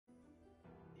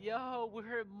Yo,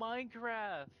 we're in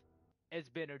Minecraft. It's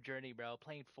been a journey, bro.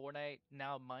 Playing Fortnite,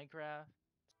 now Minecraft.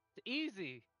 It's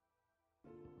easy.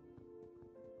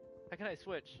 How can I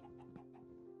switch?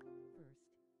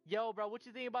 Yo, bro, what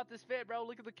you think about this fit, bro?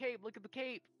 Look at the cape. Look at the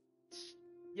cape.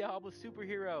 Yo, I'm a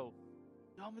superhero.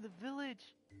 Yo, I'm in the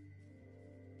village.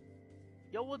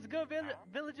 Yo, what's good,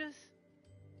 villages?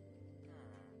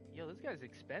 Yo, this guy's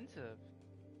expensive.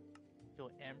 Yo,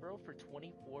 Embro for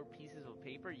 24 pieces of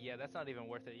paper? Yeah, that's not even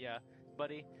worth it. Yeah,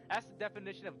 buddy. That's the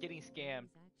definition of getting scammed.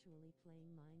 Actually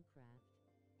playing Minecraft.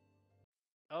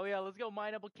 Oh yeah, let's go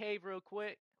mine up a cave real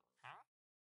quick.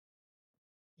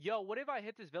 Yo, what if I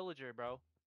hit this villager, bro?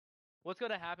 What's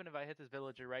gonna happen if I hit this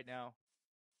villager right now?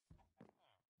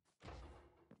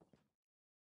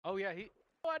 Oh yeah, he.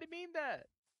 Oh, I didn't mean that.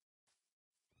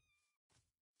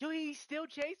 Yo, he still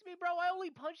chased me, bro. I only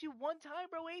punched you one time,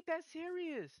 bro. Ain't that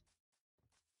serious?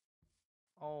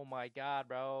 Oh my god,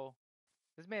 bro.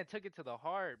 This man took it to the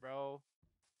heart, bro.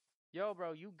 Yo,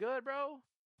 bro, you good, bro?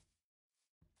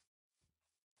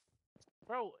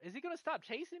 Bro, is he gonna stop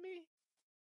chasing me?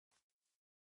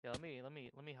 Yeah, let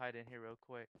me hide in here real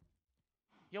quick.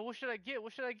 Yo, what should I get?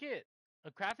 What should I get? A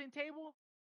crafting table?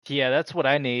 Yeah, that's what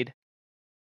I need.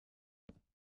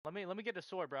 Let me get the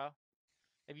sword, bro.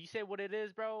 If you say what it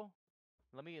is, bro,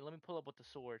 let me pull up with the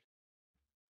sword.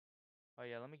 Oh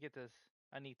yeah, let me get this.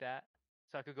 I need that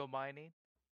so I could go mining.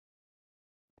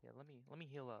 Yeah, let me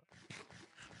heal up.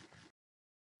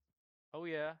 Oh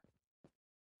yeah.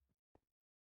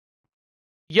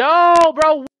 Yo,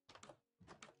 bro.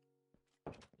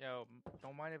 Yo,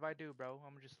 don't mind if I do, bro.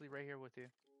 I'm gonna just sleep right here with you.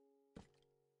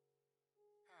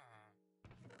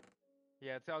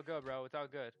 Yeah, it's all good, bro. It's all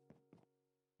good.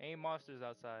 Ain't monsters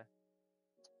outside.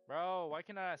 Bro, why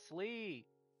can't I sleep?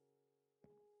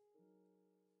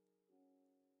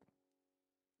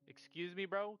 Excuse me,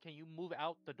 bro. Can you move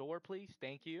out the door, please?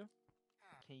 Thank you.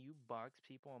 Can you box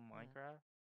people in Minecraft?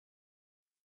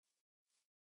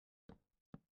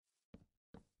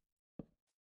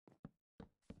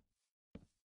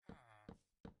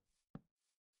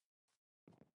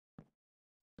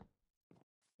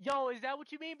 Yo, is that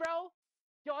what you mean, bro?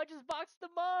 Yo, I just boxed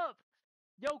them up.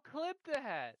 Yo, clip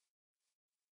that.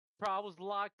 Bro, I was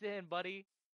locked in, buddy.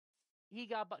 He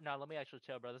got no. Let me actually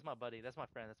chill, bro. That's my buddy. That's my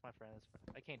friend. That's my friend.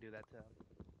 I can't do that to him.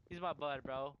 He's my bud,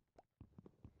 bro.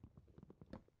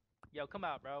 Yo, come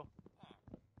out, bro.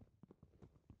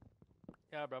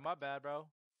 Yeah, bro. My bad, bro.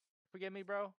 Forgive me,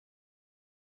 bro.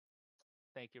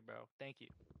 Thank you, bro. Thank you.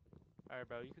 All right,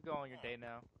 bro. You could go on your day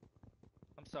now.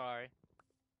 I'm sorry.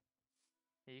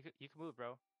 Yeah, you can move,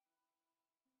 bro.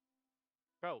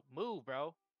 Bro, move,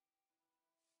 bro.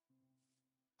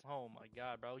 Oh my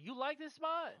god, bro. You like this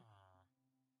spot?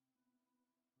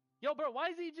 Yo, bro, why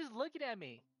is he just looking at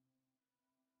me?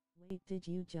 Wait, did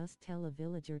you just tell a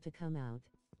villager to come out?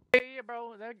 Yeah,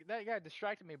 bro. That guy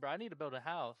distracted me, bro. I need to build a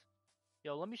house.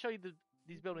 Yo, let me show you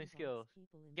these building skills.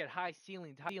 Get high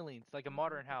ceilings, like a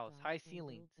modern house. High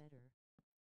ceilings.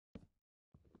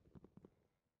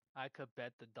 I could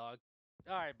bet the dog.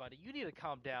 All right, buddy. You need to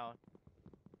calm down.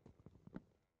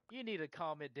 You need to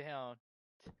calm it down.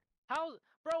 How,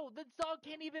 bro? The dog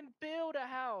can't even build a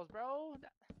house, bro.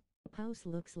 House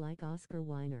looks like Oscar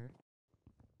Weiner.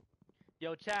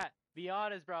 Yo, chat. Be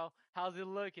honest, bro. How's it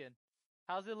looking?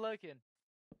 How's it looking?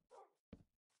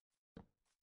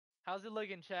 How's it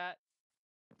looking, chat?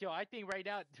 Yo, I think right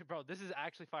now, bro, this is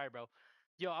actually fire, bro.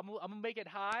 Yo, I'm gonna make it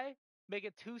high, make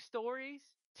it 2 stories,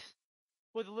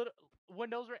 with a little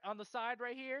windows right on the side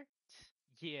right here.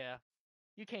 Yeah,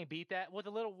 you can't beat that. With a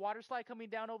little water slide coming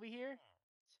down over here.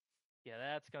 Yeah,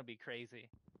 that's gonna be crazy.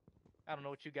 I don't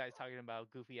know what you guys talking about,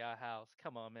 goofy eye house.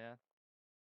 Come on, man.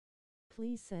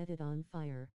 Please set it on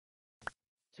fire.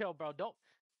 Yo, bro,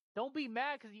 don't be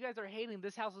mad because you guys are hating.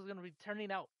 This house is gonna be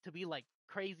turning out to be like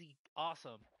crazy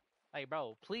awesome. Like,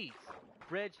 bro, please,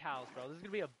 bridge house, bro. This is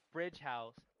gonna be a bridge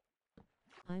house.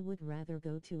 I would rather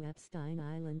go to Epstein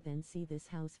Island than see this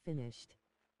house finished.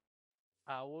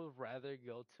 I would rather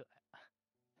go to.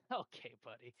 Okay,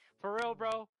 buddy. For real,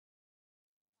 bro.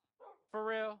 For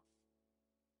real.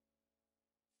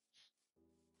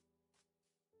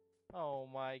 Oh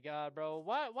my god, bro.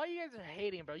 Why you guys are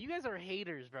hating, bro? You guys are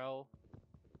haters, bro.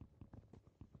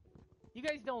 You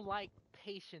guys don't like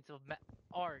patience of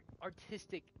art,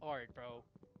 artistic art, bro.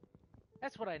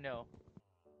 That's what I know.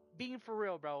 Being for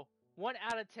real, bro. 1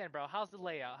 out of 10, bro. How's the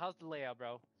layout? How's the layout,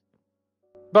 bro?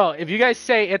 Bro, if you guys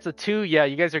say it's a 2, yeah,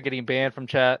 you guys are getting banned from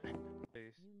chat.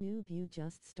 You noob, you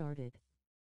just started.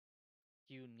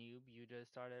 You noob, you just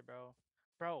started, bro.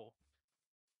 Bro,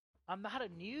 I'm not a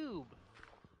noob.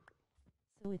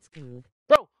 So it's good.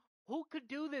 Bro, who could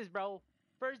do this, bro?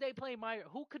 First day playing Minecraft.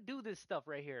 Who could do this stuff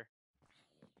right here?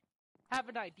 Have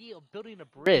an idea of building a To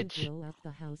bridge. blow up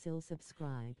the house, he'll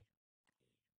subscribe.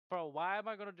 Bro, why am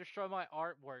I gonna destroy my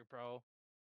artwork, bro?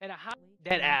 And how Wait,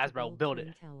 dead you want ass, to bro. build Build it.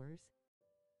 twin towers?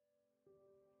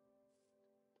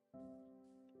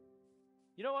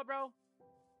 You know what, bro?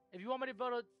 If you want me to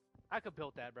build it, I could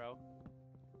build that, bro.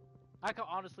 I could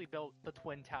honestly build the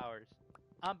twin towers.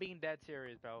 I'm being dead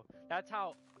serious, bro. That's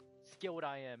how skilled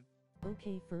I am.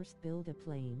 Okay, first build a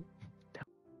plane.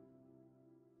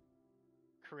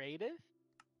 Creative?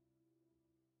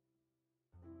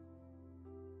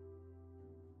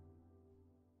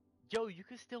 Yo, you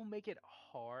can still make it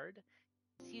hard.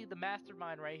 See the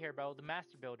mastermind right here, bro. The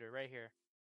master builder right here.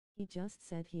 He just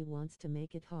said he wants to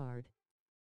make it hard.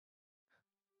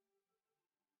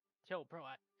 Yo, bro,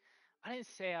 I didn't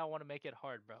say I want to make it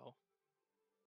hard, bro.